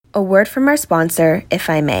A word from our sponsor, if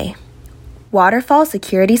I may. Waterfall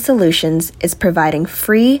Security Solutions is providing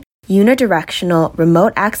free, unidirectional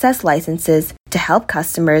remote access licenses to help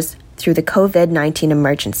customers through the COVID-19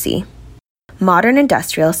 emergency. Modern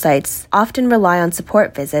industrial sites often rely on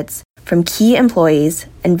support visits from key employees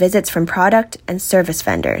and visits from product and service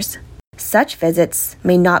vendors. Such visits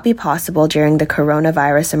may not be possible during the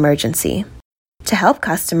coronavirus emergency. To help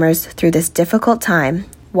customers through this difficult time,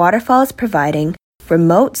 Waterfall is providing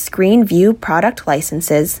remote screen view product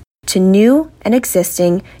licenses to new and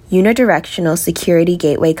existing unidirectional security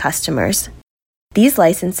gateway customers. These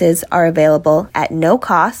licenses are available at no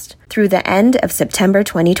cost through the end of September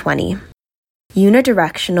 2020.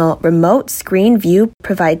 Unidirectional remote screen view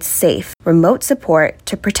provides safe, remote support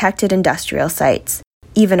to protected industrial sites,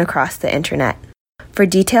 even across the internet. For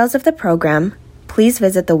details of the program, please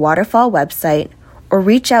visit the Waterfall website or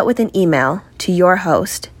reach out with an email to your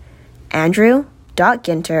host,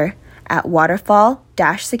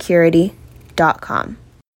 andrew.ginter@waterfall-security.com.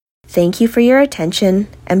 Thank you for your attention,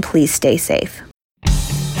 and please stay safe.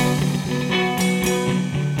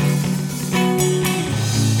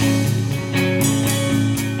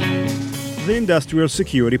 The Industrial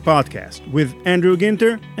Security Podcast with Andrew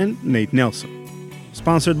Ginter and Nate Nelson.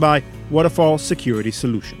 Sponsored by Waterfall Security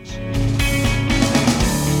Solutions.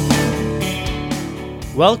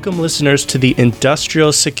 Welcome, listeners, to the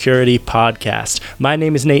Industrial Security Podcast. My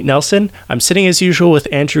name is Nate Nelson. I'm sitting as usual with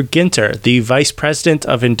Andrew Ginter, the Vice President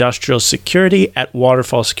of Industrial Security at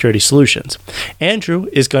Waterfall Security Solutions. Andrew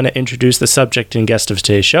is going to introduce the subject and guest of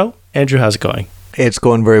today's show. Andrew, how's it going? It's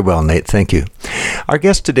going very well, Nate. Thank you. Our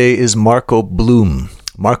guest today is Marco Bloom.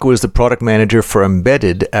 Marco is the product manager for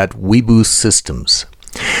Embedded at Weeboo Systems.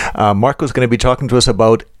 Marco is going to be talking to us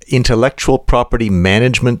about intellectual property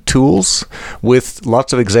management tools with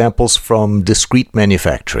lots of examples from discrete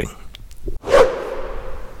manufacturing.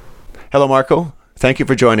 Hello, Marco. Thank you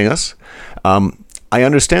for joining us. I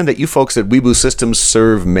understand that you folks at Weeboo Systems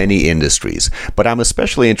serve many industries, but I'm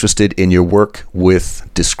especially interested in your work with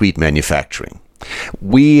discrete manufacturing.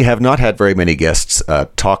 We have not had very many guests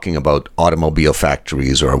talking about automobile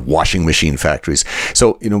factories or washing machine factories.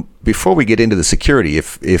 So, before we get into the security,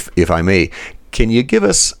 if I may, can you give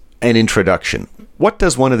us an introduction? What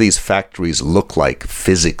does one of these factories look like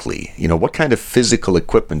physically? What kind of physical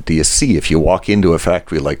equipment do you see if you walk into a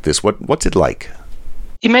factory like this? What's it like?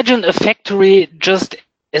 Imagine a factory just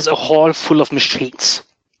as a hall full of machines.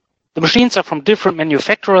 The machines are from different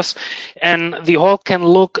manufacturers, and the hall can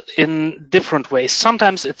look in different ways.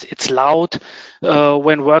 Sometimes it's loud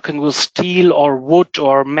when working with steel or wood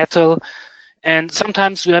or metal, and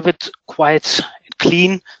sometimes you have it quite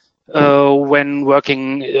clean when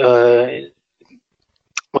working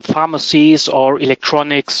with pharmacies or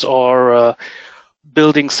electronics or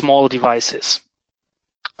building small devices.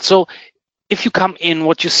 So if you come in,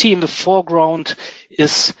 what you see in the foreground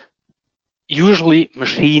is usually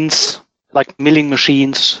machines like milling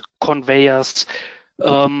machines, conveyors.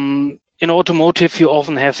 In automotive, you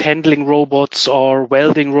often have handling robots or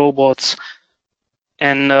welding robots.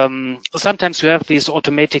 And sometimes you have these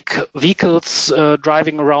automatic vehicles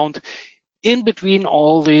driving around. In between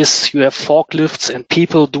all this, you have forklifts and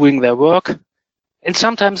people doing their work. And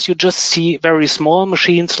sometimes you just see very small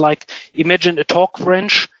machines, like imagine a torque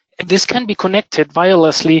wrench. And this can be connected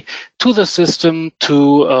wirelessly to the system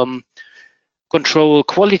to control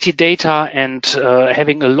quality data and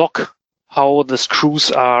having a lock how the screws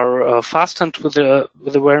are fastened with the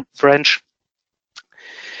wrench.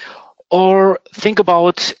 Or think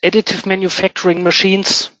about additive manufacturing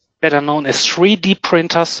machines, better known as 3D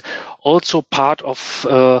printers, also part of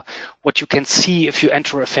what you can see if you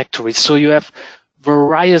enter a factory. So you have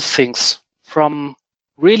various things from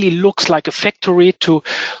really looks like a factory to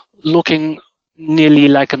looking nearly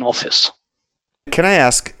like an office. Can I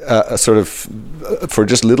ask for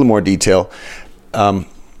just a little more detail, and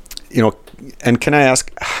can I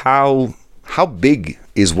ask how big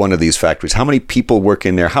is one of these factories? How many people work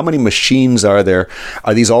in there? How many machines are there?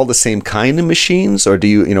 Are these all the same kind of machines, or do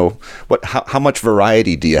you, how much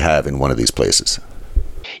variety do you have in one of these places?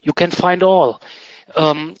 You can find all.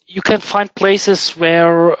 You can find places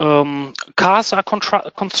where cars are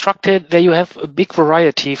constructed. There you have a big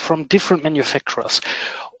variety from different manufacturers.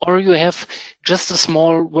 Or you have just a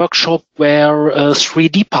small workshop where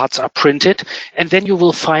 3D parts are printed, and then you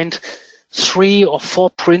will find 3 or 4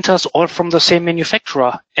 printers all from the same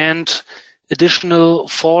manufacturer and additional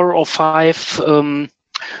 4 or 5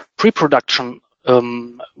 pre-production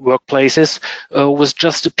workplaces with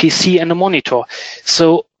just a PC and a monitor.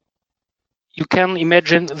 So you can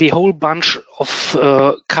imagine the whole bunch of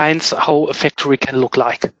kinds how a factory can look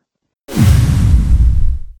like.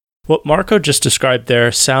 What Marco just described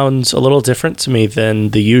there sounds a little different to me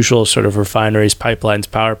than the usual sort of refineries, pipelines,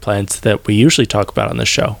 power plants that we usually talk about on the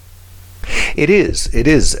show. It is.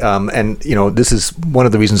 And, this is one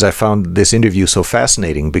of the reasons I found this interview so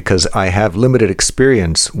fascinating, because I have limited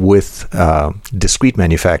experience with discrete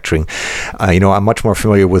manufacturing. I'm much more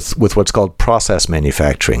familiar with what's called process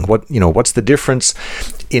manufacturing. What's the difference?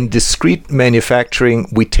 In discrete manufacturing,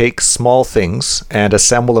 we take small things and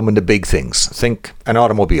assemble them into big things. Think an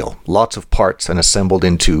automobile, lots of parts and assembled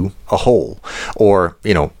into a whole. Or,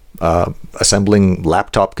 assembling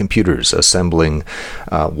laptop computers, assembling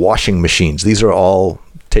washing machines. These are all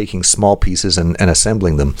taking small pieces and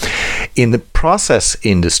assembling them. In the process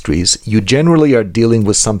industries, you generally are dealing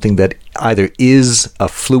with something that either is a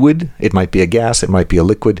fluid, it might be a gas, it might be a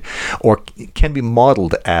liquid, or can be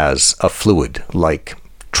modeled as a fluid, like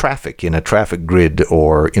traffic in a traffic grid,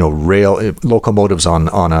 or rail locomotives on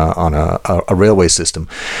a railway system.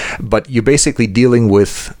 But you're basically dealing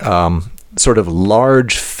with sort of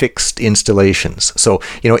large fixed installations. So,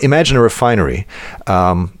 imagine a refinery,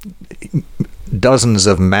 dozens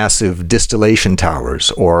of massive distillation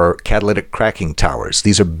towers or catalytic cracking towers.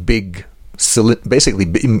 These are big,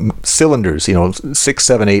 basically cylinders, 6,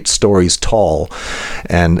 7, 8 stories tall,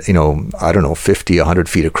 and 50, 100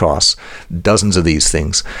 feet across. Dozens of these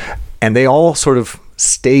things, and they all sort of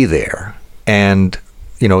stay there. And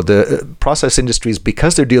the process industries,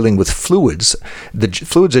 because they're dealing with fluids, the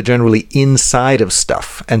fluids are generally inside of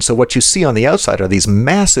stuff. And so what you see on the outside are these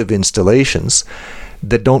massive installations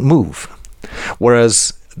that don't move.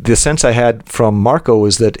 Whereas the sense I had from Marco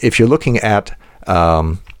is that if you're looking at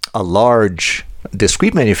a large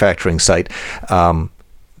discrete manufacturing site,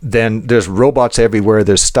 then there's robots everywhere,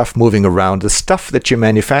 there's stuff moving around. The stuff that you're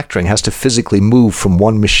manufacturing has to physically move from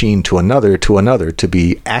one machine to another to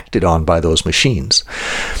be acted on by those machines.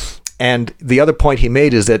 And the other point he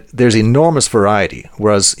made is that there's enormous variety.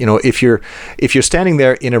 Whereas, if you're standing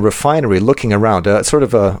there in a refinery looking around, sort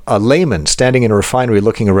of a layman standing in a refinery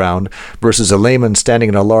looking around versus a layman standing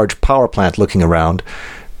in a large power plant looking around,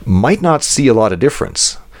 might not see a lot of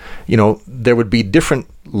difference. There would be different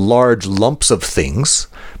large lumps of things,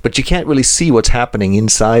 but you can't really see what's happening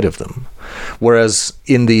inside of them. Whereas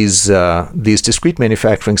in these discrete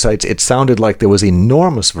manufacturing sites, it sounded like there was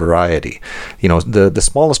enormous variety. The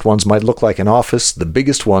smallest ones might look like an office. The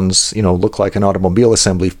biggest ones, look like an automobile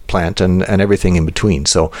assembly plant, and everything in between.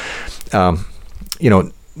 So, we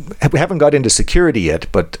haven't got into security yet,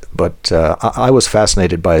 but I was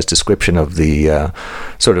fascinated by his description of the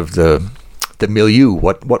sort of the milieu,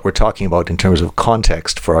 what we're talking about in terms of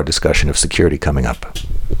context for our discussion of security coming up.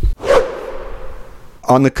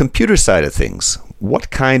 On the computer side of things,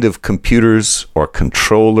 what kind of computers or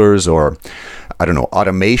controllers or,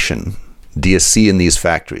 automation do you see in these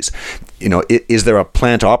factories? Is there a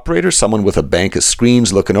plant operator, someone with a bank of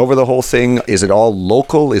screens looking over the whole thing? Is it all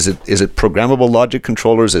local? Is it programmable logic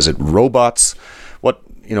controllers? Is it robots? What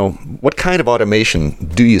kind of automation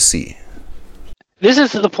do you see? This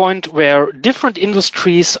is the point where different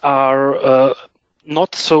industries are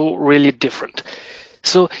not so really different.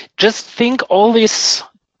 So just think all this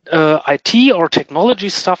IT or technology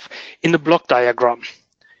stuff in the block diagram.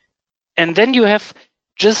 And then you have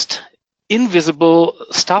just invisible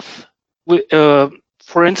stuff,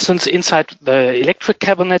 for instance, inside the electric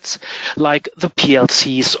cabinets, like the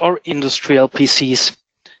PLCs or industrial PCs.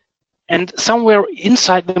 And somewhere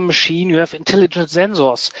inside the machine, you have intelligent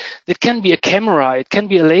sensors. It can be a camera, it can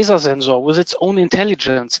be a laser sensor with its own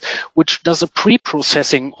intelligence, which does a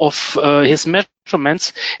pre-processing of his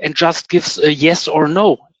measurements and just gives a yes or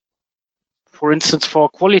no, for instance, for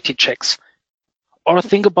quality checks. Or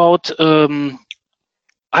think about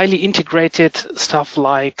highly integrated stuff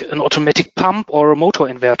like an automatic pump or a motor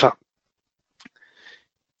inverter.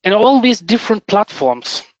 And all these different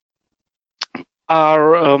platforms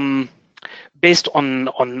are based on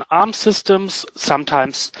ARM systems,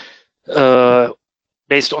 sometimes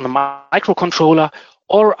based on a microcontroller,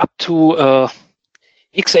 or up to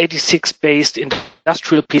x86-based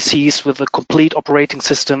industrial PCs with a complete operating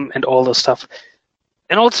system and all the stuff.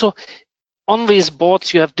 And also, on these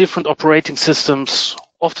boards, you have different operating systems,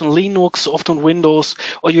 often Linux, often Windows,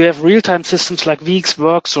 or you have real-time systems like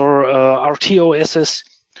VxWorks or RTOSs,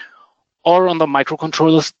 or on the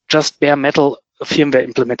microcontrollers, just bare metal firmware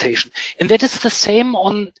implementation. And that is the same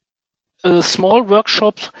on a small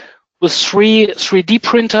workshop with 3D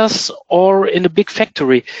printers or in a big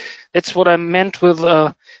factory. That's what I meant with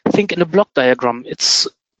think in a block diagram. It's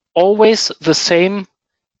always the same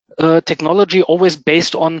technology, always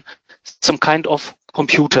based on some kind of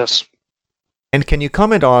computers. And can you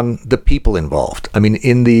comment on the people involved? I mean,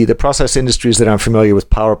 in the process industries that I'm familiar with,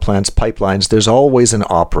 power plants, pipelines, there's always an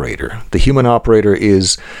operator. The human operator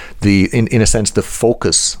is in a sense, the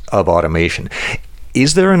focus of automation.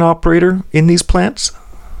 Is there an operator in these plants?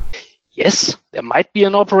 Yes, there might be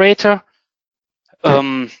an operator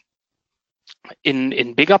in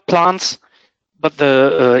bigger plants, but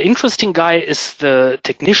the interesting guy is the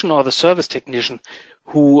technician or the service technician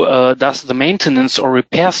who does the maintenance or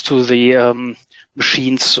repairs to the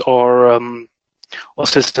machines or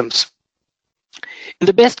systems. In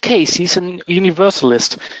the best case, he's a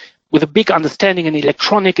universalist with a big understanding in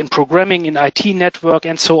electronic and programming, in IT network,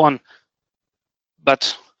 and so on.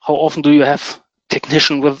 But how often do you have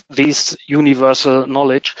technician with this universal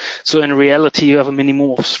knowledge? So in reality, you have a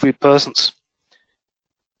minimum of 3 persons.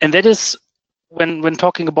 And that is when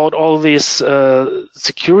talking about all these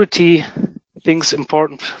security things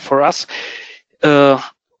important for us.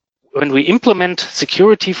 When we implement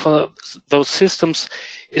security for those systems,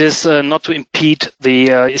 it is not to impede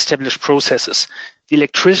the established processes. The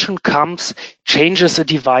electrician comes, changes a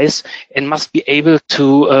device, and must be able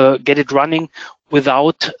to get it running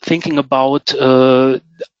without thinking about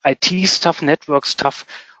IT stuff, network stuff,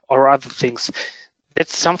 or other things.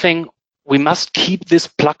 That's something we must keep, this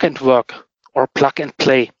plug and work or plug and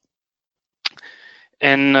play.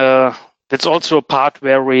 And that's also a part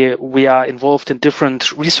where we are involved in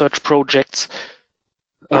different research projects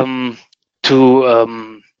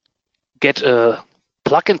to get a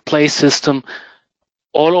plug and play system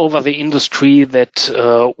all over the industry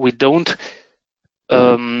that we don't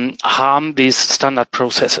harm these standard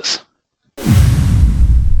processes.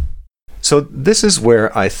 So this is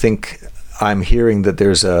where I think I'm hearing that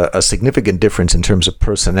there's a significant difference in terms of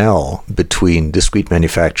personnel between discrete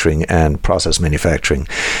manufacturing and process manufacturing.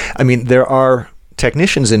 I mean, there are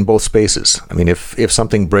technicians in both spaces. I mean, if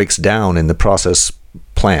something breaks down in the process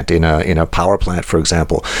plant, in a power plant, for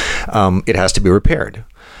example, it has to be repaired.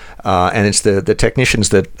 And it's the technicians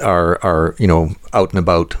that are out and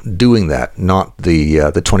about doing that, not the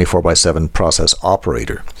 24/7 process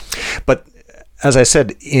operator. But as I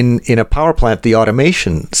said, in a power plant, the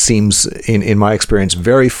automation seems, in my experience,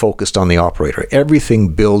 very focused on the operator. Everything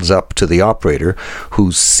builds up to the operator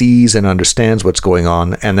who sees and understands what's going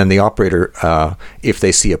on. And then the operator, if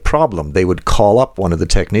they see a problem, they would call up one of the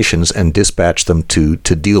technicians and dispatch them to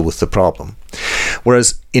deal with the problem.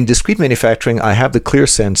 Whereas in discrete manufacturing, I have the clear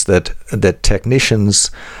sense that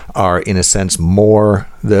technicians are, in a sense, more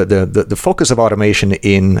the focus of automation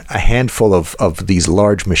in a handful of these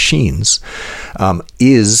large machines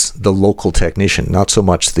is the local technician, not so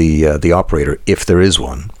much the operator, if there is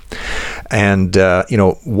one. And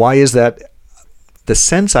why is that? The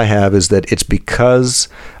sense I have is that it's because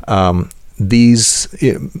these,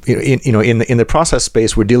 in the process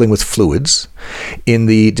space, we're dealing with fluids. In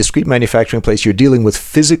the discrete manufacturing place, you're dealing with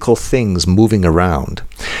physical things moving around.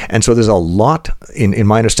 And so there's a lot, in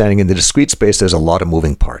my understanding, in the discrete space, there's a lot of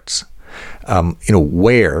moving parts.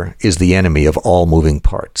 Where is the enemy of all moving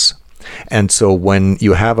parts? And so when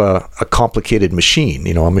you have a complicated machine,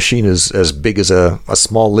 a machine is as big as a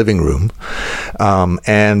small living room,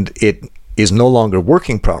 and it is no longer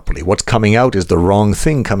working properly. What's coming out is the wrong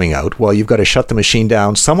thing coming out. Well, you've got to shut the machine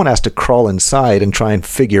down. Someone has to crawl inside and try and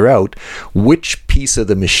figure out which piece of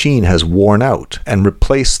the machine has worn out and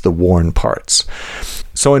replace the worn parts.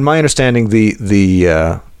 So in my understanding,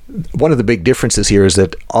 the one of the big differences here is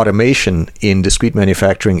that automation in discrete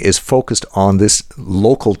manufacturing is focused on this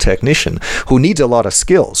local technician who needs a lot of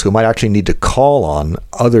skills, who might actually need to call on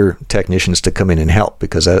other technicians to come in and help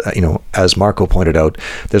because, as Marco pointed out,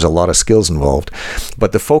 there's a lot of skills involved.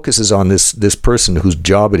 But the focus is on this person whose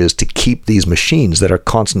job it is to keep these machines that are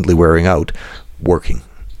constantly wearing out working.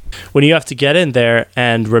 When you have to get in there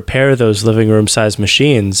and repair those living room sized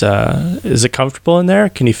machines, is it comfortable in there?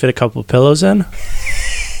 Can you fit a couple of pillows in?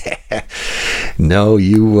 No,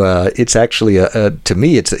 it's actually to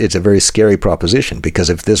me it's a very scary proposition, because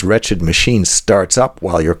if this wretched machine starts up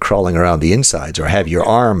while you're crawling around the insides or have your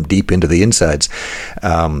arm deep into the insides,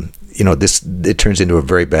 it turns into a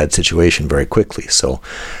very bad situation very quickly. So,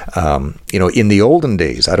 in the olden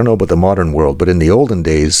days, I don't know about the modern world, but in the olden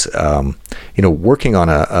days, working on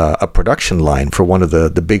a production line for one of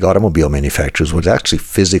the big automobile manufacturers was actually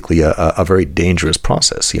physically a very dangerous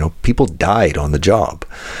process. People died on the job.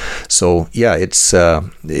 So yeah,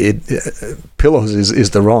 pillows is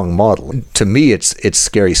the wrong model. To me, it's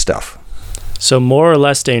scary stuff. So more or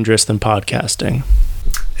less dangerous than podcasting?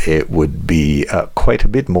 It would be quite a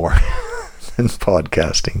bit more than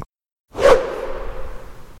podcasting.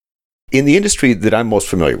 In the industry that I'm most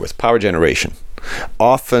familiar with, power generation,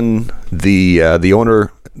 often the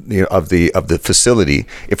owner of the facility,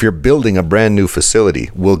 if you're building a brand new facility,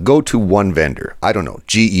 will go to one vendor, I don't know,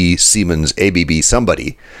 GE, Siemens, ABB,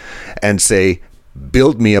 somebody, and say,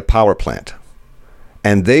 build me a power plant.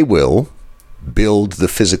 And they will build the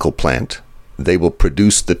physical plant. They will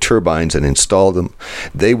produce the turbines and install them.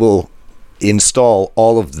 They will install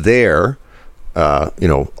all of their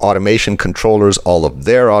automation controllers, all of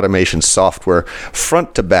their automation software,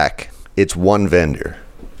 front to back. It's one vendor.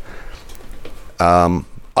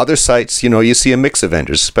 Other sites, you see a mix of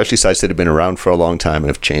vendors, especially sites that have been around for a long time and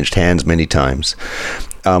have changed hands many times.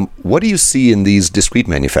 What do you see in these discrete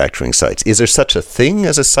manufacturing sites? Is there such a thing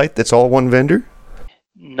as a site that's all one vendor?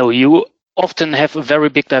 No, you often have a very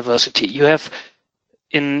big diversity. You have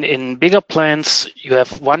in bigger plants, you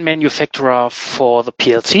have one manufacturer for the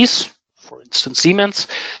PLCs, for instance Siemens.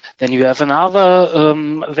 Then you have another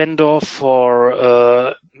vendor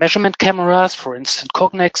for measurement cameras, for instance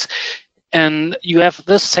Cognex. And you have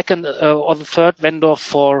this second or the third vendor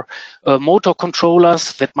for motor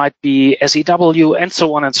controllers, that might be SEW, and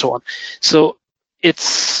so on and so on. So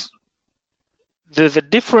it's the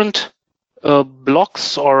different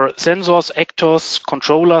blocks or sensors, actors,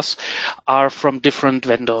 controllers are from different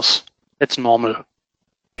vendors. That's normal.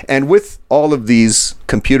 And with all of these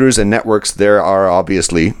computers and networks, there are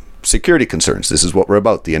obviously security concerns. This is what we're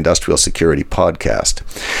about, the Industrial Security Podcast.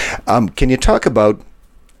 Can you talk about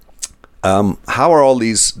how are all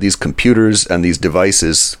these computers and these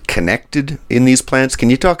devices connected in these plants? Can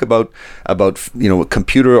you talk about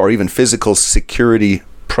computer or even physical security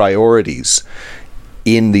priorities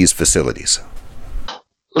in these facilities?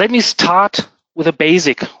 Let me start with a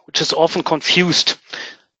basic, which is often confused,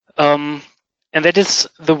 and that is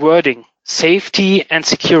the wording, safety and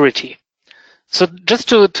security. So just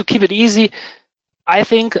to keep it easy, I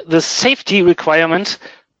think the safety requirements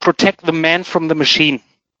protect the man from the machine.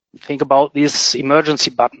 Think about these emergency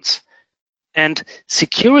buttons. And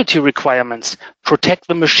security requirements protect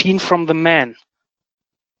the machine from the man.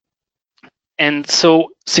 And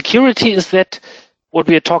so security is that what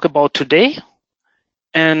we are talking about today.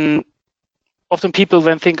 And often people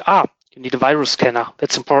then think, you need a virus scanner.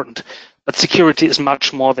 That's important. But security is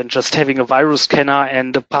much more than just having a virus scanner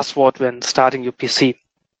and a password when starting your PC.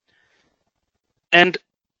 And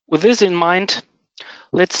with this in mind,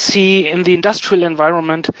 let's see in the industrial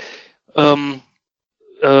environment the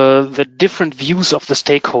different views of the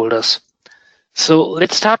stakeholders. So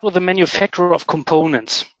let's start with the manufacturer of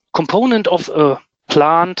components. Component of a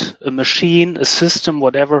plant, a machine, a system,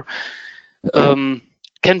 whatever,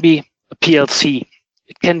 can be a PLC.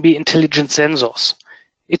 It can be intelligent sensors.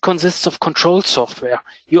 It consists of control software.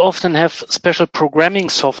 You often have special programming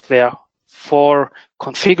software for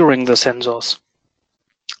configuring the sensors.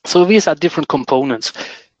 So these are different components.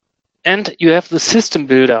 And you have the system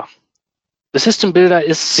builder. The system builder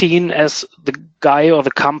is seen as the guy or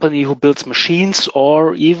the company who builds machines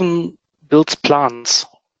or even builds plants.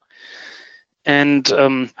 And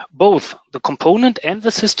both the component and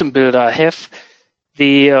the system builder have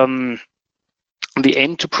the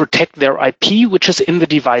aim to protect their IP, which is in the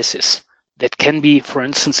devices. That can be, for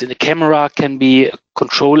instance, in a camera, can be a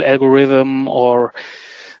control algorithm or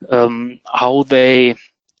how they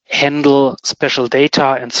handle special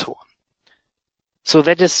data and so on. So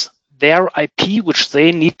that is their IP, which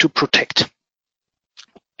they need to protect.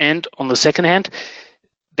 And on the second hand,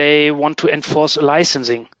 they want to enforce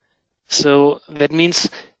licensing. So that means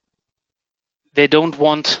they don't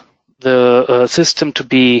want the system to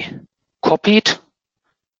be copied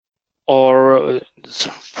or,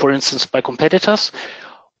 for instance, by competitors,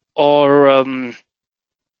 or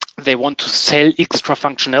they want to sell extra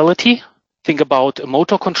functionality. Think about a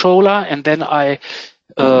motor controller, and then I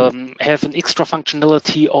have an extra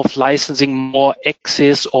functionality of licensing more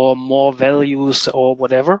access or more values or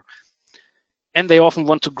whatever. And they often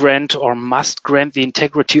want to grant or must grant the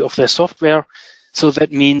integrity of their software. So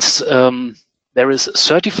that means there is a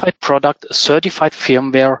certified product, a certified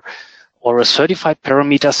firmware, or a certified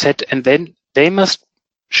parameter set, and then they must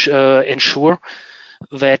ensure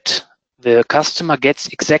that the customer gets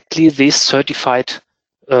exactly this certified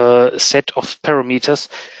set of parameters.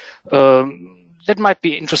 That might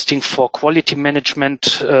be interesting for quality management,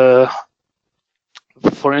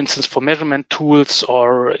 for instance, for measurement tools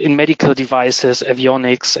or in medical devices,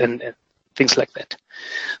 avionics, and things like that.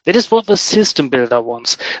 That is what the system builder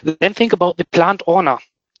wants. Then think about the plant owner.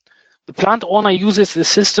 The plant owner uses the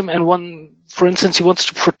system, and for instance, he wants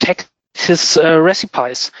to protect his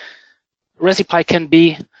recipes. Recipe can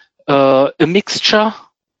be a mixture,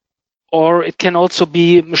 or it can also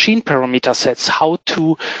be machine parameter sets, how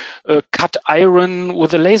to cut iron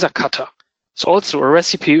with a laser cutter. It's also a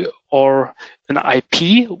recipe or an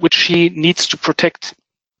IP which he needs to protect.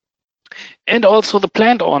 And also the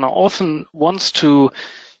plant owner often wants to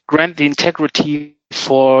grant the integrity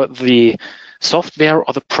for the software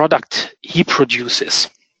or the product he produces.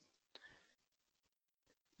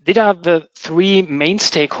 These are the three main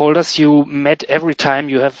stakeholders you met every time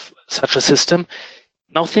you have such a system.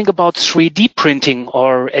 Now think about 3D printing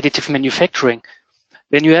or additive manufacturing.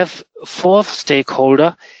 Then you have a fourth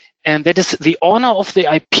stakeholder, and that is the owner of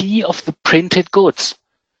the IP of the printed goods.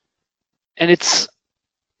 And it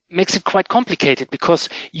makes it quite complicated because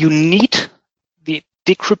you need the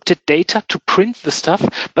decrypted data to print the stuff,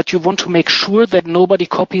 but you want to make sure that nobody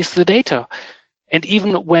copies the data. And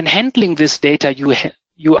even when handling this data,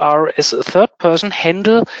 you are, as a third person,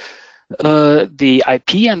 handle the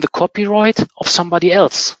IP and the copyright of somebody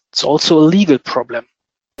else. It's also a legal problem.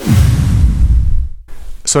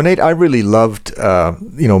 So Nate, I really loved,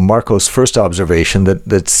 Marco's first observation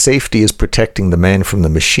that safety is protecting the man from the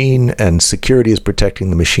machine and security is protecting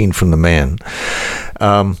the machine from the man.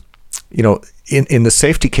 In the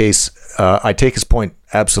safety case, I take his point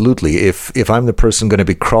absolutely. If I'm the person going to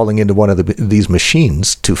be crawling into one of these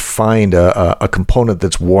machines to find a component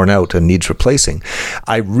that's worn out and needs replacing,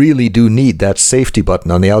 I really do need that safety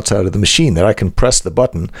button on the outside of the machine that I can press the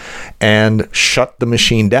button and shut the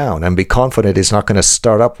machine down and be confident it's not going to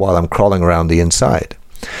start up while I'm crawling around the inside.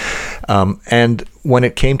 And when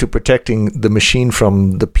it came to protecting the machine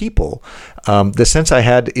from the people, the sense I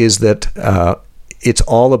had is that it's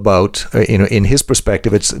all about, in his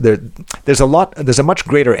perspective, there's a much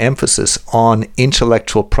greater emphasis on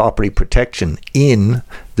intellectual property protection in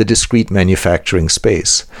the discrete manufacturing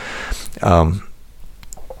space. Now,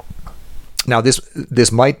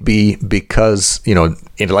 this might be because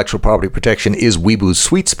intellectual property protection is Weeboo's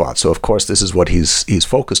sweet spot. So, of course, this is what he's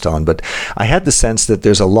focused on. But I had the sense that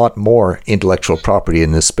there's a lot more intellectual property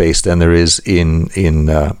in this space than there is in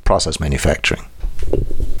process manufacturing.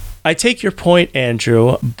 I take your point,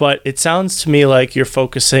 Andrew, but it sounds to me like you're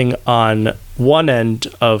focusing on one end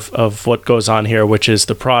of what goes on here, which is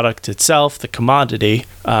the product itself, the commodity.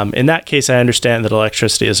 In that case, I understand that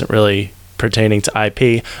electricity isn't really pertaining to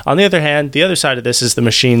IP. On the other hand, the other side of this is the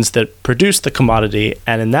machines that produce the commodity.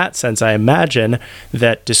 And in that sense, I imagine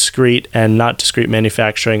that discrete and not discrete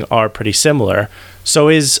manufacturing are pretty similar. So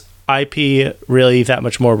is IP really that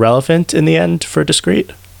much more relevant in the end for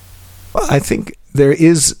discrete? Well, I think there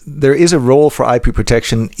is a role for IP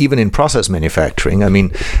protection even in process manufacturing. I mean,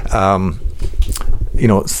 things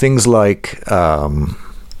like the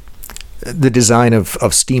design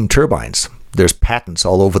of steam turbines. There's patents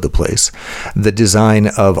all over the place. The design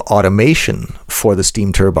of automation for the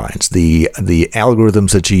steam turbines, the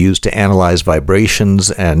algorithms that you use to analyze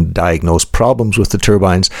vibrations and diagnose problems with the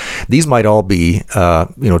turbines, these might all be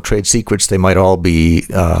trade secrets. They might all be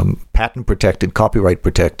patent protected, copyright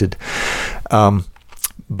protected. So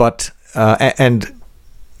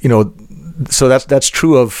that's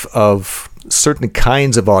true of certain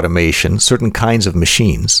kinds of automation, certain kinds of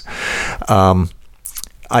machines.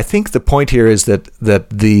 I think the point here is that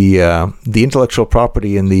the intellectual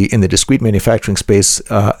property in the discrete manufacturing space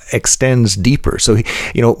extends deeper. So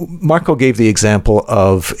Marco gave the example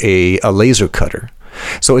of a laser cutter.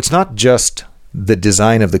 So it's not just the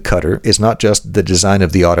design of the cutter. It's not just the design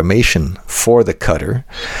of the automation for the cutter.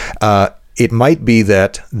 It might be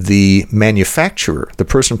that the manufacturer, the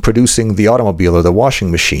person producing the automobile or the washing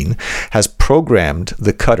machine, has programmed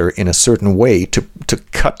the cutter in a certain way to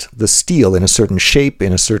cut the steel in a certain shape,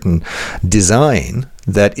 in a certain design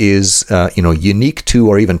that is unique to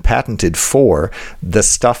or even patented for the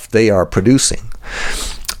stuff they are producing.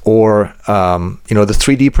 Or the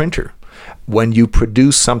 3D printer. When you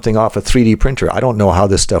produce something off a 3D printer, I don't know how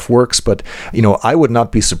this stuff works, but I would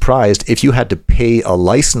not be surprised if you had to pay a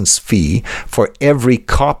license fee for every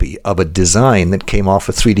copy of a design that came off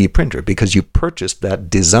a 3D printer because you purchased that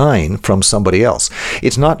design from somebody else.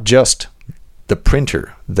 It's not just the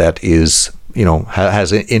printer that is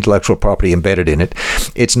has intellectual property embedded in it.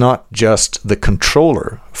 It's not just the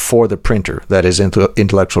controller for the printer that is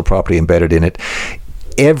intellectual property embedded in it.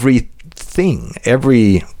 Every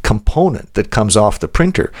every component that comes off the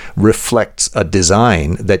printer reflects a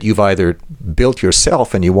design that you've either built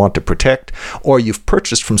yourself and you want to protect, or you've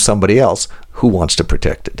purchased from somebody else who wants to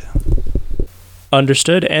protect it.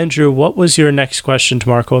 Understood. Andrew, what was your next question to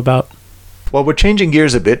Marco about? Well, we're changing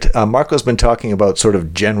gears a bit. Marco's been talking about sort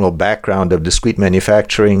of general background of discrete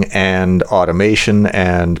manufacturing and automation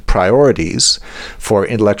and priorities for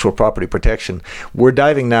intellectual property protection. We're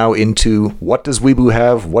diving now into what does Weeboo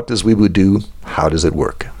have, what does Weeboo do, how does it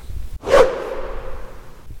work?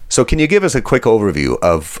 So can you give us a quick overview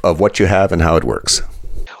of what you have and how it works?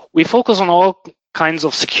 We focus on all kinds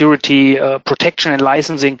of security, protection and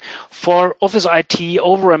licensing for Office IT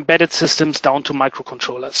over embedded systems down to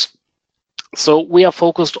microcontrollers. So we are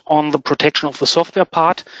focused on the protection of the software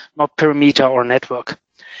part, not perimeter or network.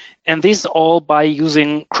 And this all by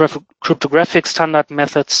using cryptographic standard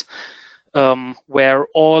methods where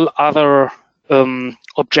all other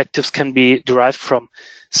objectives can be derived from.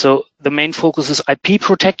 So the main focus is IP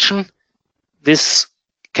protection. This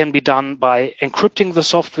can be done by encrypting the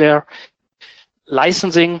software.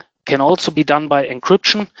 Licensing can also be done by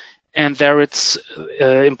encryption. And there it's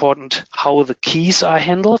important how the keys are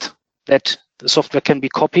handled, that the software can be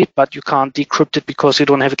copied, but you can't decrypt it because you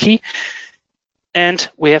don't have a key. And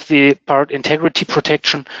we have the part integrity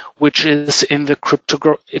protection, which is in the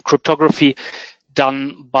cryptography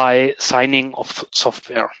done by signing of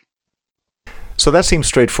software. So that seems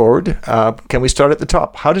straightforward. Can we start at the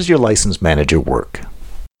top? How does your license manager work?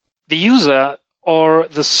 The user or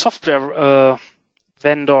the software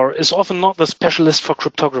vendor is often not the specialist for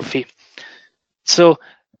cryptography. So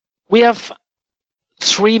we have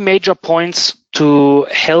 3 major points to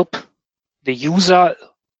help the user,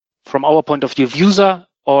 from our point of view, user,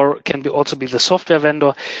 or can also be the software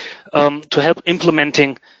vendor, to help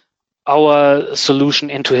implementing our solution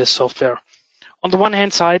into his software. On the one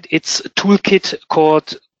hand side, it's a toolkit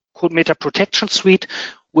called CodeMeter Protection Suite,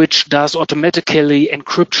 which does automatically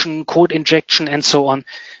encryption, code injection, and so on,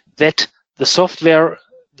 that the software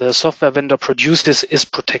vendor produces is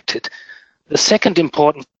protected. The second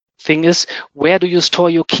important thing is, where do you store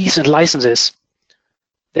your keys and licenses?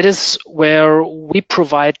 That is where we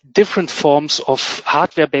provide different forms of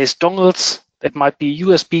hardware-based dongles. That might be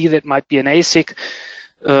USB, that might be an ASIC,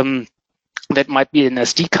 that might be an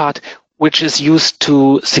SD card, which is used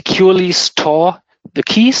to securely store the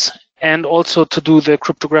keys and also to do the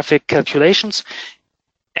cryptographic calculations.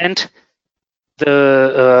 And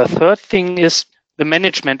the third thing is the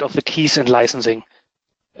management of the keys and licenses.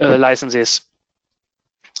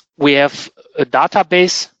 We have a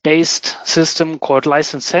database-based system called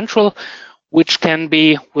License Central, which can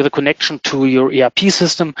be, with a connection to your ERP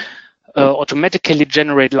system, automatically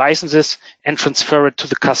generate licenses and transfer it to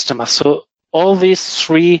the customer. So all these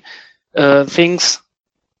 3 things,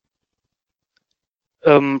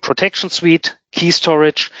 Protection Suite, Key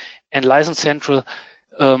Storage, and License Central,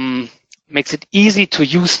 makes it easy to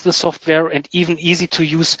use the software and even easy to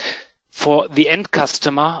use for the end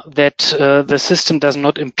customer, that the system does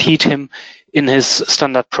not impede him in his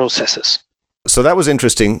standard processes. So that was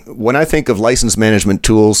interesting. When I think of license management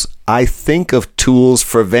tools, I think of tools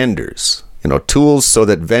for vendors. Tools so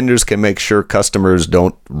that vendors can make sure customers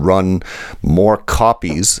don't run more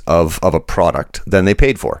copies of a product than they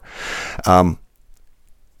paid for.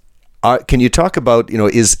 Can you talk about,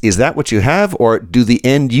 is that what you have, or do the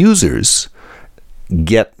end users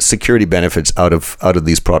get security benefits out of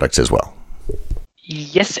these products as well?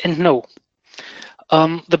 Yes and no.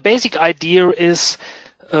 The basic idea is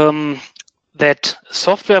that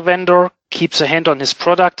software vendor keeps a hand on his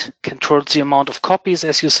product, controls the amount of copies,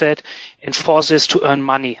 as you said, and forces to earn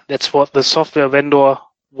money. That's what the software vendor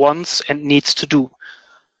wants and needs to do.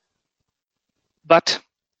 But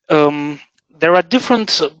there are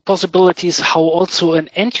different possibilities how also an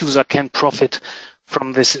end user can profit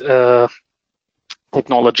from this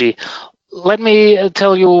technology. Let me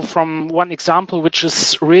tell you from one example which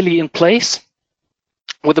is really in place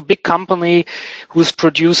with a big company who's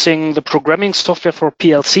producing the programming software for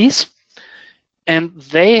PLCs. And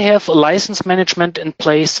they have a license management in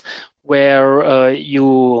place where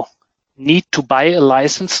you need to buy a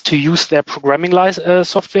license to use their programming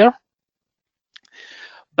software.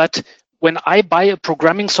 But when I buy a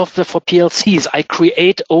programming software for PLCs, I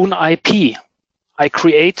create own IP. I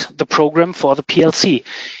create the program for the PLC.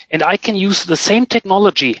 And I can use the same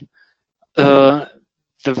technology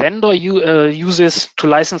the vendor uses to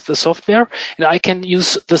license the software, and I can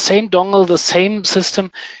use the same dongle, the same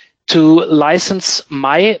system to license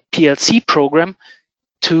my PLC program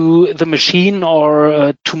to the machine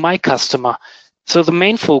or to my customer. So the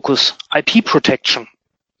main focus, IP protection,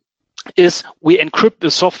 is we encrypt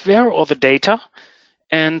the software or the data,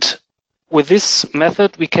 and with this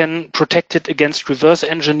method we can protect it against reverse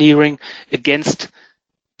engineering, against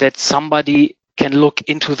that somebody can look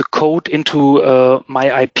into the code, into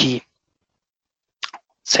my IP.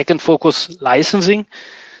 Second focus, licensing.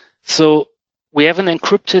 So we have an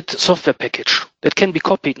encrypted software package that can be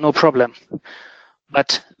copied, no problem.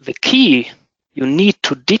 But the key you need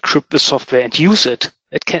to decrypt the software and use it,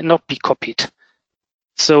 it cannot be copied.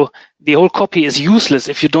 So the whole copy is useless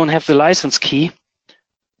if you don't have the license key.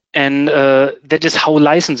 And that is how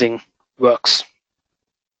licensing works.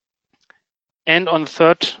 And on the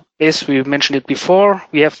third base, we mentioned it before,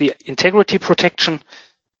 we have the integrity protection.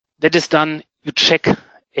 That is done, you check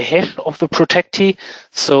a hash of the protectee.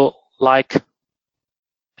 So like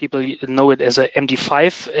people know it as a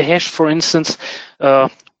MD5 hash, for instance.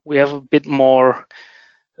 We have a bit more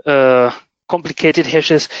complicated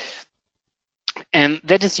hashes. And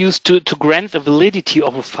that is used to grant the validity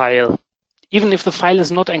of a file. Even if the file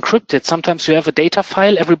is not encrypted, sometimes you have a data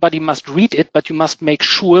file, everybody must read it, but you must make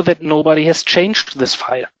sure that nobody has changed this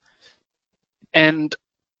file. And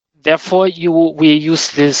therefore, we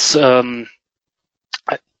use this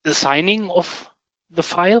signing of the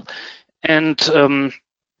file and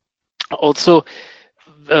also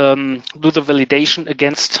do the validation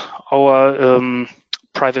against our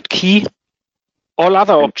private key. All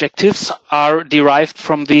other objectives are derived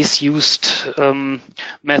from these used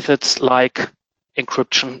methods like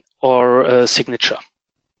encryption or signature.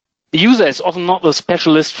 The user is often not the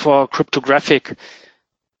specialist for cryptographic,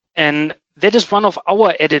 and that is one of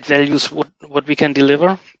our added values, what we can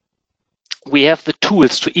deliver. We have the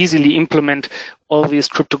tools to easily implement all these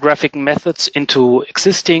cryptographic methods into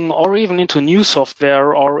existing or even into new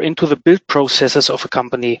software or into the build processes of a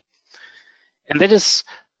company. And that is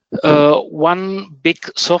one big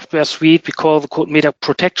software suite we call the CodeMeter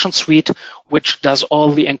Protection Suite, which does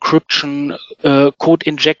all the encryption, code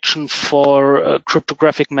injection for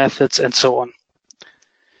cryptographic methods and so on.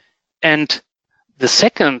 And the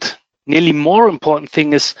second, nearly more important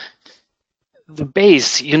thing is the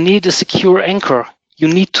base. You need a secure anchor. You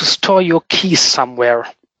need to store your keys somewhere.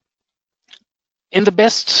 In the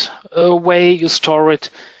best way, you store it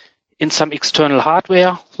in some external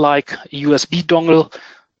hardware, like a USB dongle.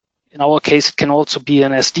 In our case, it can also be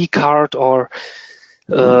an SD card or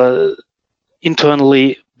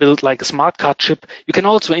internally built like a smart card chip. You can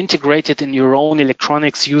also integrate it in your own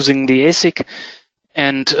electronics using the ASIC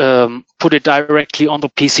and put it directly on the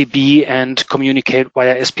PCB and communicate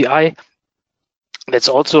via SPI. That's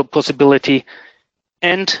also a possibility.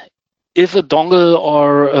 And if a dongle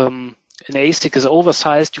or an ASIC is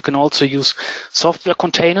oversized, you can also use software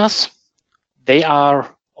containers. They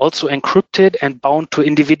are also encrypted and bound to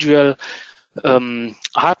individual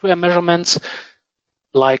hardware measurements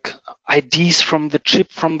like IDs from the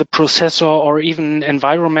chip, from the processor, or even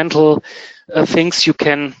environmental things you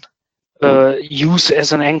can use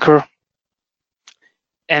as an anchor.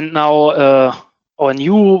 And now our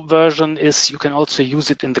new version is you can also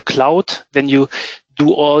use it in the cloud. Then you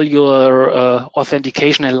do all your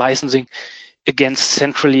authentication and licensing against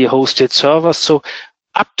centrally hosted servers. So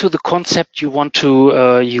up to the concept you want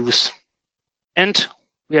to use. And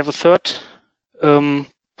we have a third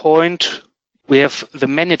point. We have the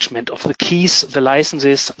management of the keys, the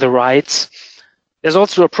licenses, the rights. There's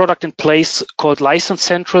also a product in place called License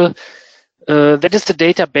Central. That is the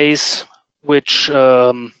database which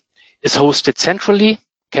is hosted centrally,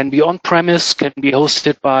 can be on-premise, can be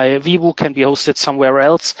hosted by Vibu, can be hosted somewhere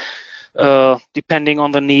else, depending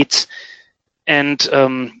on the needs. And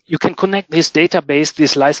you can connect this database,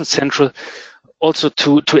 this License Central, also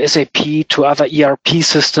to SAP, to other ERP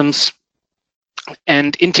systems,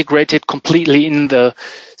 and integrate it completely in the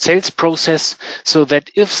sales process so that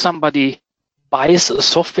if somebody buys a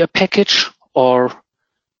software package or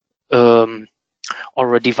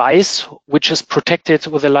a device which is protected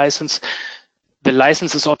with a license, the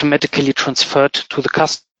license is automatically transferred to the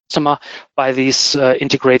customer by this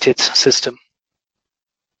integrated system.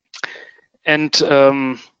 And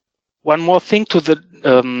one more thing to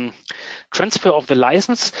the transfer of the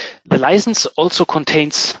license. The license also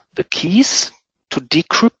contains the keys to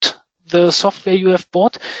decrypt the software you have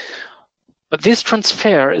bought. But this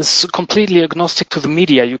transfer is completely agnostic to the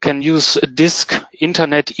media. You can use a disk,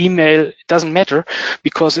 internet, email, it doesn't matter,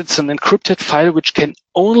 because it's an encrypted file which can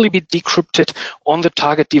only be decrypted on the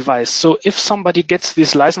target device. So if somebody gets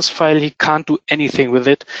this license file, he can't do anything with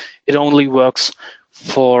it. It only works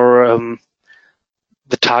for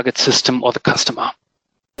the target system or the customer.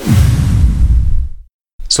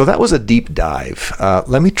 So that was a deep dive.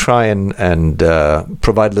 Let me try and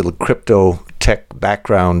provide a little crypto tech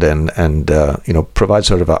background and provide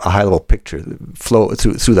sort of a high-level picture flow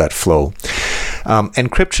through that flow.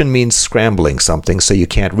 Encryption means scrambling something so you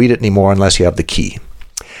can't read it anymore unless you have the key.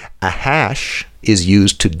 A hash is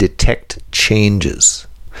used to detect changes.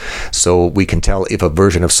 So we can tell if a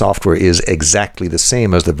version of software is exactly the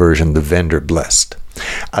same as the version the vendor blessed.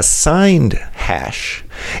 A signed hash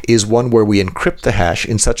is one where we encrypt the hash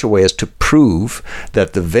in such a way as to prove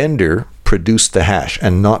that the vendor produced the hash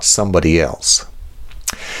and not somebody else.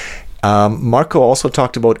 Marco also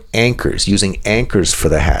talked about anchors, using anchors for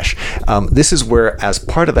the hash. This is where, as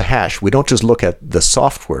part of the hash, we don't just look at the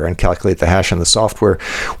software and calculate the hash on the software.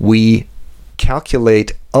 We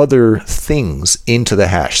calculate other things into the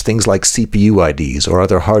hash, things like CPU IDs or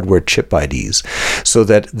other hardware chip IDs, so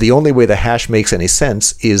that the only way the hash makes any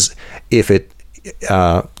sense is if it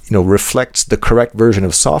reflects the correct version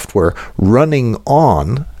of software running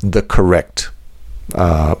on the correct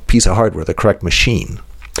piece of hardware, the correct machine.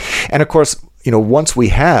 And of course, once we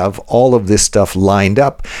have all of this stuff lined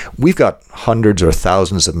up, we've got hundreds or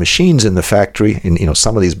thousands of machines in the factory, in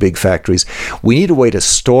some of these big factories. We need a way to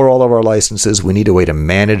store all of our licenses. We need a way to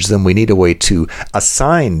manage them. We need a way to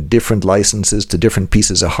assign different licenses to different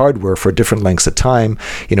pieces of hardware for different lengths of time.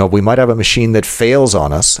 We might have a machine that fails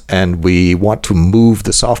on us, and we want to move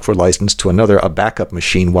the software license to a backup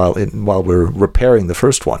machine while we're repairing the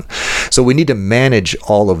first one. So we need to manage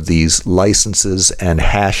all of these licenses and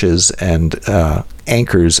hashes and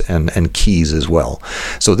anchors and keys as well.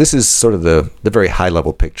 So this is sort of the very high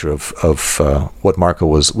level picture of what Marco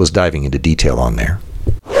was diving into detail on there.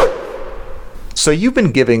 So you've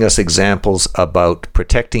been giving us examples about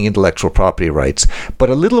protecting intellectual property rights, but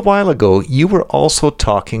a little while ago you were also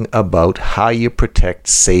talking about how you protect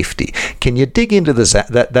safety. Can you dig into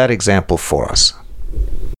that example for us?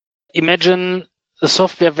 Imagine a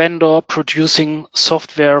software vendor producing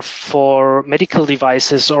software for medical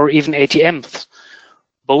devices or even ATMs.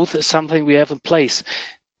 Both is something we have in place.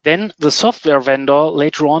 Then the software vendor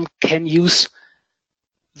later on can use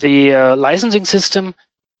the licensing system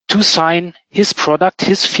to sign his product,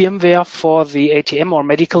 his firmware for the ATM or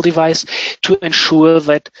medical device to ensure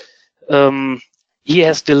that he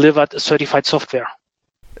has delivered a certified software.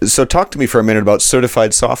 So talk to me for a minute about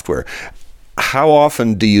certified software. How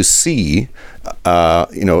often do you see,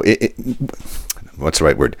 what's the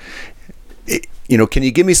right word? Can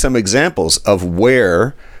you give me some examples of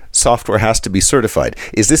where software has to be certified?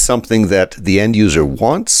 Is this something that the end user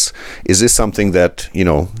wants? Is this something that,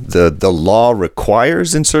 the law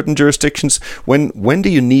requires in certain jurisdictions? When do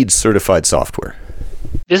you need certified software?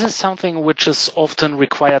 This is something which is often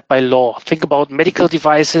required by law. Think about medical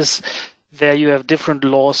devices. There you have different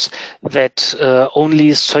laws that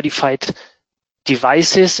only certified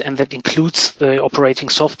devices, and that includes the operating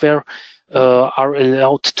software, are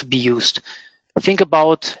allowed to be used. Think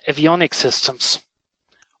about avionics systems,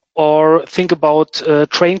 or think about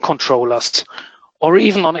train controllers, or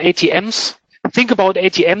even on ATMs. Think about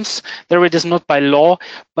ATMs. There it is not by law,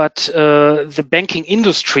 but the banking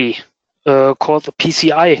industry, called the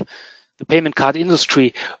PCI, the payment card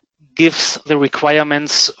industry, gives the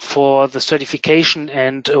requirements for the certification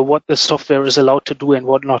and what the software is allowed to do and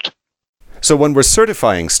what not. So when we're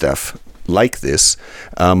certifying stuff like this,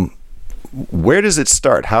 where does it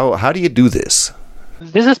start? How do you do this?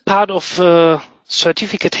 This is part of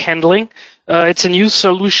certificate handling. It's a new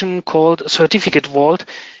solution called Certificate Vault,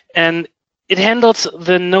 and it handles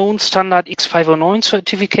the known standard X509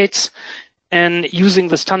 certificates, and using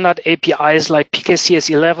the standard APIs like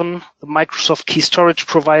PKCS11, the Microsoft key storage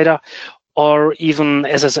provider, or even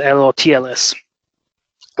SSL or TLS.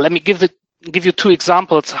 Let me give you two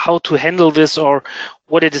examples how to handle this or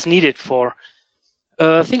what it is needed for.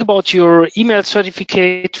 Think about your email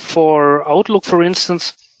certificate for Outlook, for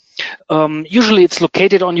instance. Usually it's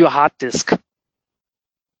located on your hard disk.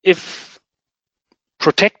 If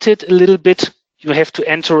protected a little bit, you have to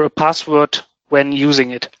enter a password when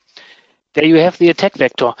using it. There you have the attack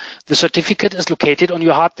vector. The certificate is located on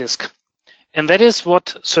your hard disk. And that is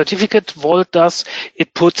what Certificate Vault does.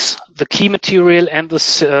 It puts the key material and the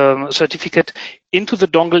certificate into the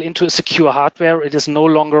dongle, into a secure hardware. It is no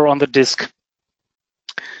longer on the disk.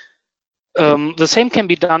 The same can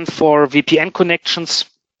be done for VPN connections,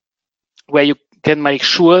 where you can make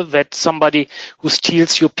sure that somebody who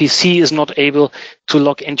steals your PC is not able to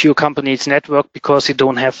log into your company's network because you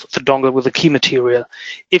don't have the dongle with the key material.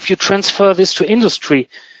 If you transfer this to industry,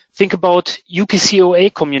 think about UPC-OA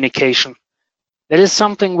communication. That is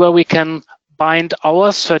something where we can bind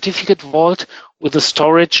our Certificate Vault with the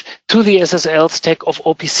storage to the SSL stack of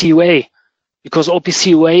OPC-UA, because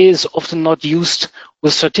OPC-UA is often not used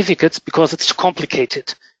with certificates because it's too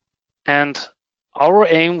complicated. And our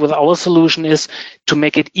aim with our solution is to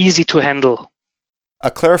make it easy to handle.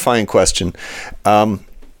 A clarifying question. I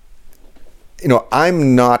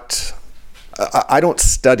don't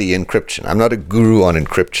study encryption. I'm not a guru on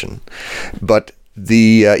encryption, but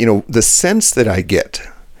the sense that I get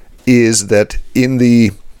is that in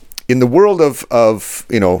the world of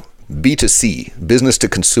B2C, business to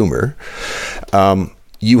consumer,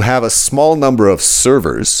 you have a small number of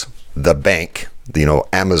servers, the bank,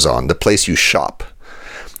 Amazon, the place you shop,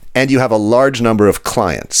 and you have a large number of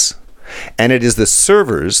clients. And it is the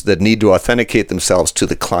servers that need to authenticate themselves to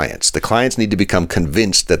the clients. The clients need to become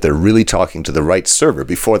convinced that they're really talking to the right server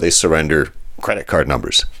before they surrender credit card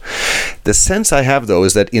numbers. The sense I have, though,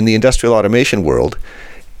 is that in the industrial automation world,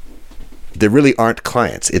 there really aren't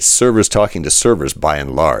clients. It's servers talking to servers by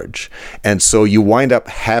and large. And so you wind up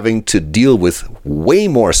having to deal with way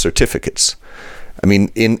more certificates. I mean,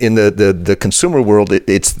 in the consumer world,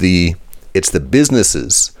 it's the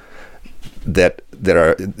businesses that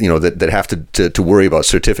are, you know, that have to worry about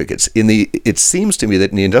certificates. It seems to me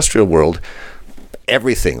that in the industrial world,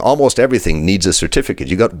 almost everything needs a certificate.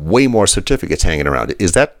 You got way more certificates hanging around.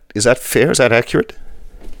 Is that fair? Is that accurate?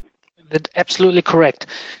 That's absolutely correct.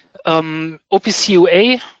 OPC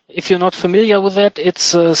UA, if you're not familiar with that,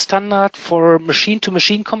 it's a standard for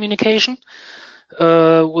machine-to-machine communication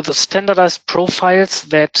with standardized profiles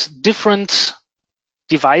that different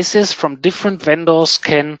devices from different vendors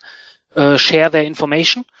can share their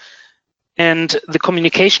information. And the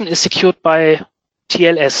communication is secured by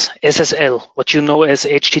TLS, SSL, what you know as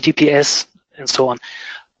HTTPS, and so on.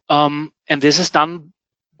 And this is done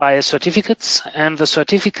by certificates, and the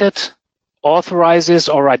certificate authorizes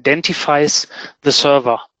or identifies the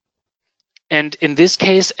server. And in this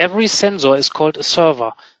case, every sensor is called a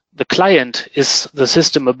server. The client is the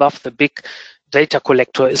system above. The big data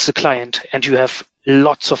collector is the client, and you have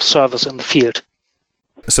lots of servers in the field.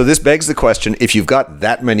 So this begs the question, if you've got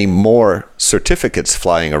that many more certificates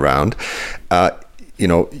flying around, you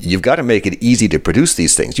know, you've got to make it easy to produce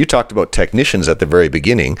these things. You talked about technicians at the very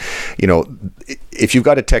beginning. You know, if you've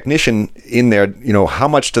got a technician in there, you know, how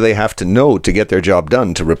much do they have to know to get their job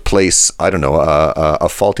done to replace, I don't know, a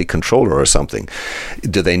faulty controller or something?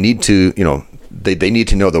 Do they need to, you know, they need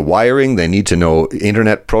to know the wiring, they need to know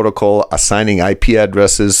internet protocol, assigning IP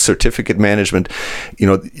addresses, certificate management. You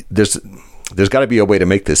know, there's got to be a way to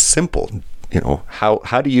make this simple. You know,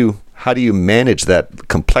 how do you manage that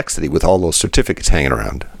complexity with all those certificates hanging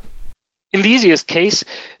around? In the easiest case,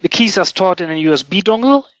 the keys are stored in a USB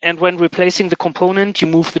dongle, and when replacing the component, you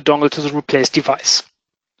move the dongle to the replaced device.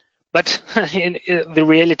 But the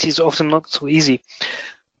reality is often not so easy.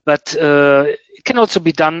 But it can also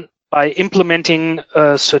be done by implementing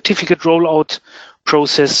a certificate rollout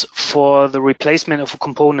process for the replacement of a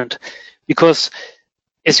component. Because,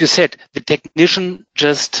 as you said, the technician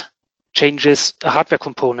just changes a hardware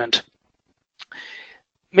component.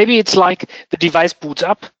 Maybe it's like the device boots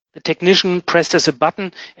up, the technician presses a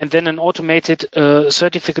button, and then an automated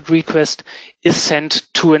certificate request is sent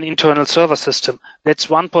to an internal server system. That's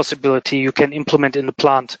one possibility you can implement in the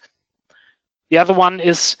plant. The other one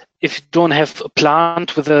is, if you don't have a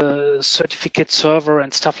plant with a certificate server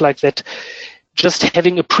and stuff like that, just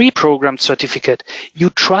having a pre-programmed certificate. You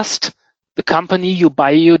trust the company you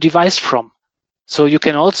buy your device from. So you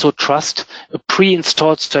can also trust a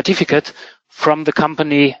pre-installed certificate from the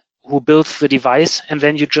company who builds the device, and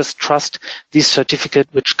then you just trust this certificate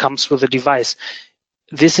which comes with the device.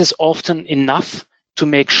 This is often enough to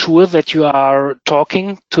make sure that you are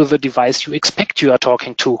talking to the device you expect you are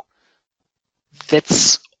talking to.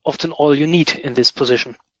 That's often all you need in this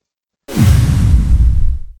position.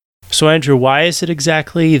 So, Andrew, why is it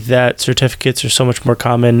exactly that certificates are so much more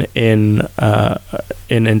common in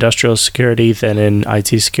industrial security than in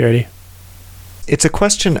IT security? It's a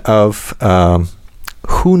question of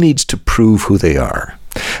who needs to prove who they are.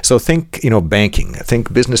 So think, banking.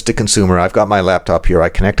 Think business to consumer. I've got my laptop here. I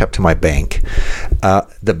connect up to my bank.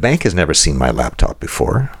 The bank has never seen my laptop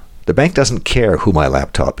before. The bank doesn't care who my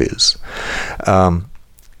laptop is.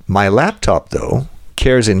 My laptop, though,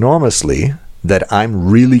 cares enormously that I'm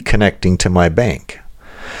really connecting to my bank.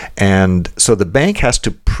 And so the bank has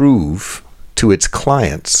to prove to its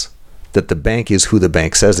clients that the bank is who the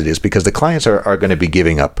bank says it is, because the clients are going to be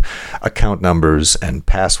giving up account numbers and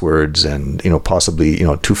passwords and possibly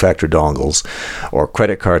two-factor dongles or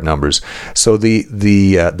credit card numbers. So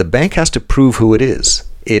the bank has to prove who it is.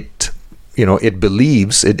 It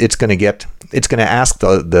believes it's going to ask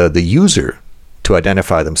the user to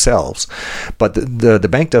identify themselves, but the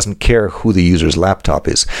bank doesn't care who the user's laptop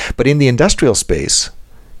is. But in the industrial space,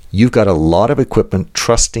 you've got a lot of equipment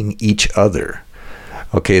trusting each other.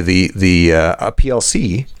 Okay, a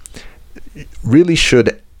PLC really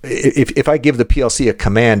should, if I give the PLC a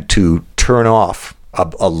command to turn off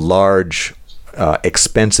a large,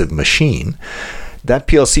 expensive machine, that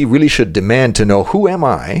PLC really should demand to know, who am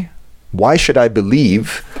I? Why should I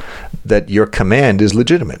believe that your command is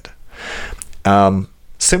legitimate?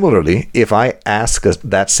 Similarly, if I ask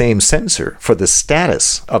that same sensor for the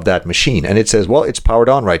status of that machine and it says, well, it's powered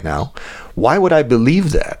on right now, why would I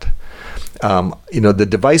believe that? The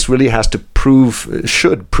device really has to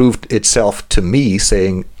should prove itself to me,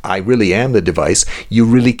 saying, I really am the device. You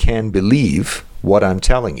really can believe what I'm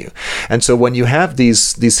telling you. And so when you have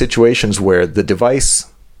these situations where the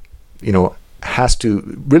device,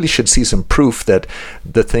 should see some proof that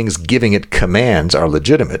the things giving it commands are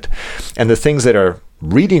legitimate, and the things that are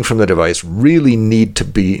reading from the device really need to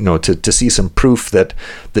be, to see some proof that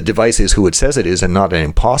the device is who it says it is and not an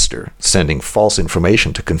imposter sending false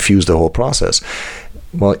information to confuse the whole process.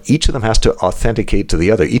 Well, each of them has to authenticate to the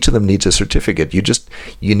other. Each of them needs a certificate.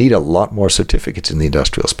 You need a lot more certificates in the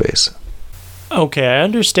industrial space. Okay, I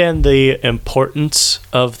understand the importance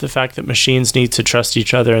of the fact that machines need to trust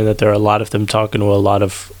each other and that there are a lot of them talking to a lot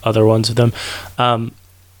of other ones of them.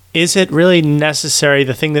 Is it really necessary?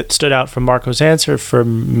 The thing that stood out from Marco's answer for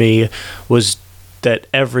me was that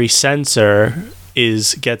every sensor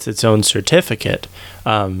gets its own certificate.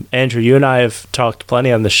 Andrew, you and I have talked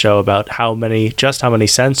plenty on the show about how many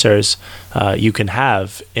sensors you can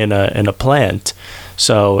have in a plant.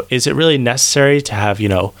 So is it really necessary to have,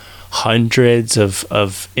 hundreds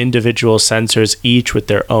of individual sensors, each with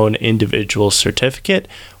their own individual certificate?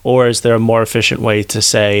 Or is there a more efficient way to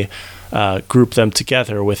say, group them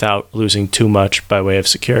together without losing too much by way of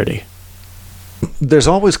security? There's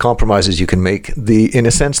always compromises you can make. In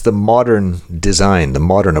a sense, the modern design, the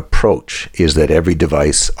modern approach is that every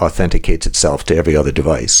device authenticates itself to every other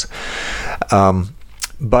device.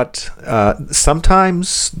 But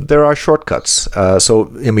sometimes there are shortcuts.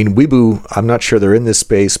 Weeboo, I'm not sure they're in this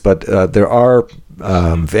space, but there are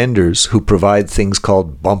vendors who provide things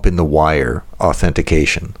called bump-in-the-wire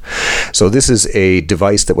authentication. So this is a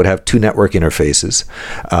device that would have two network interfaces,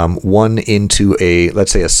 one into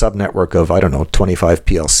let's say a subnetwork of, 25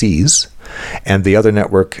 PLCs, and the other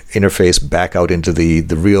network interface back out into the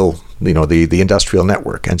real, the industrial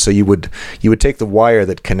network. And so you would take the wire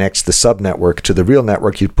that connects the subnetwork to the real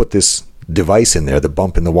network, you'd put this device in there, the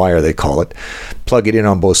bump-in-the-wire they call it, plug it in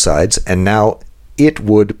on both sides, and now it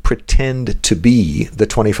would pretend to be the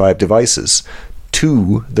 25 devices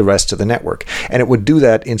to the rest of the network. And it would do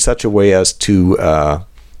that in such a way as to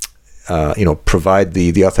provide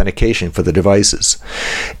the authentication for the devices.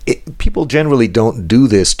 People generally don't do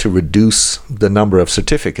this to reduce the number of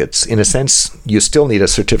certificates. In a sense, you still need a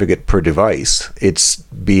certificate per device. It's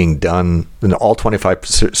being done, and all 25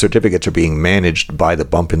 certificates are being managed by the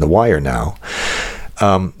bump-in-the-wire now.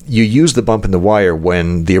 You use the bump-in-the-wire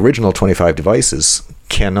when the original 25 devices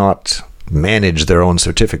cannot manage their own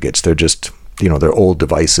certificates. They're just, they're old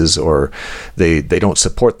devices, or they don't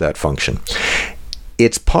support that function.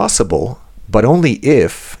 It's possible, but only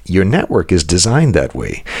if your network is designed that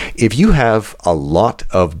way. If you have a lot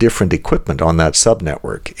of different equipment on that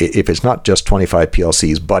subnetwork, if it's not just 25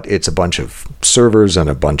 PLCs, but it's a bunch of servers and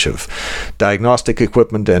a bunch of diagnostic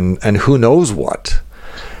equipment and who knows what,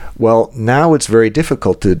 well, now it's very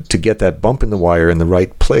difficult to get that bump in the wire in the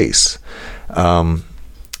right place.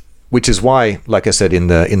 Which is why, like I said, in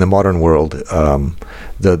the modern world,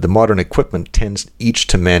 the modern equipment tends each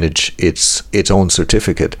to manage its own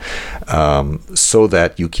certificate, so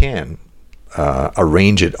that you can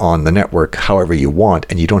arrange it on the network however you want,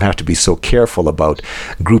 and you don't have to be so careful about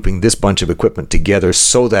grouping this bunch of equipment together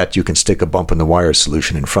so that you can stick a bump-in-the-wire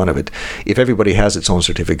solution in front of it. If everybody has its own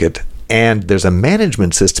certificate and there's a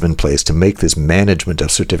management system in place to make this management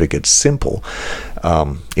of certificates simple,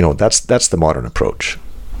 that's the modern approach.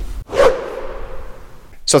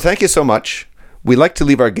 So thank you so much. We like to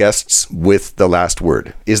leave our guests with the last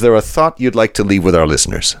word. Is there a thought you'd like to leave with our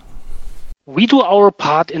listeners? We do our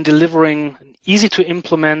part in delivering an easy to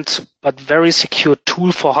implement but very secure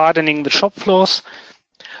tool for hardening the shop floors.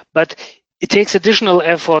 But it takes additional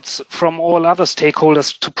efforts from all other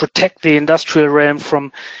stakeholders to protect the industrial realm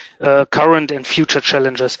from current and future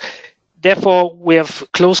challenges. Therefore, we have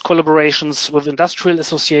close collaborations with industrial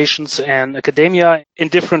associations and academia in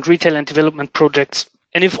different retail and development projects.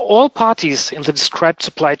 And if all parties in the described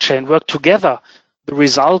supply chain work together, the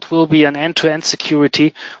result will be an end-to-end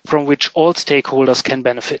security from which all stakeholders can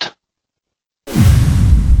benefit.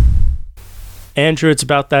 Andrew, it's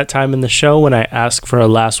about that time in the show when I ask for a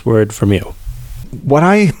last word from you. What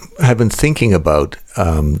I have been thinking about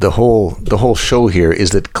the whole show here is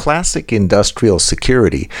that classic industrial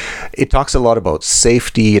security, it talks a lot about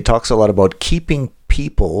safety. It talks a lot about keeping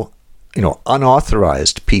people,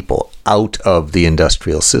 unauthorized people out of the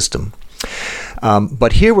industrial system.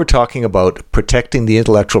 But here we're talking about protecting the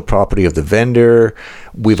intellectual property of the vendor.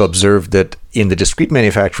 We've observed that in the discrete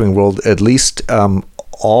manufacturing world, at least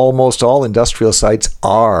almost all industrial sites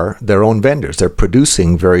are their own vendors. They're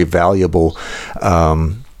producing very valuable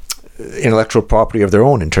intellectual property of their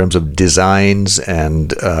own in terms of designs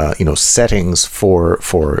and settings for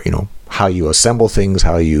how you assemble things,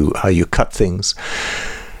 how you cut things.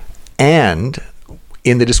 And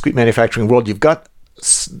in the discrete manufacturing world, you've got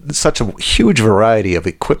such a huge variety of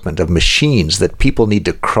equipment, of machines that people need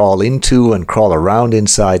to crawl into and crawl around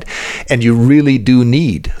inside, and you really do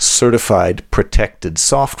need certified protected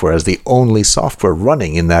software as the only software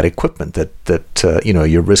running in that equipment that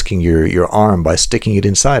you're risking your arm by sticking it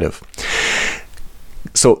inside of.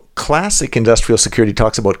 So classic industrial security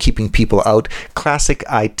talks about keeping people out. Classic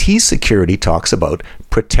IT security talks about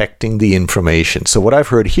protecting the information. So what I've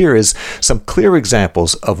heard here is some clear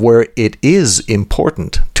examples of where it is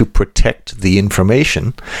important to protect the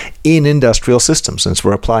information in industrial systems. Since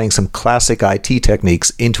we're applying some classic IT techniques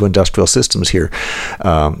into industrial systems here,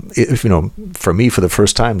 for me, for the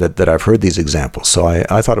first time that I've heard these examples. So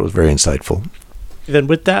I thought it was very insightful. Then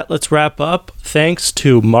with that, let's wrap up. Thanks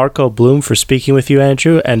to Marco Bloom for speaking with you,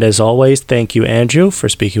 Andrew. And as always, thank you, Andrew, for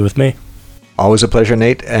speaking with me. Always a pleasure,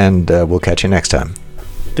 Nate, and we'll catch you next time.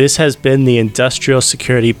 This has been the Industrial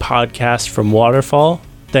Security Podcast from Waterfall.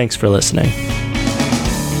 Thanks for listening.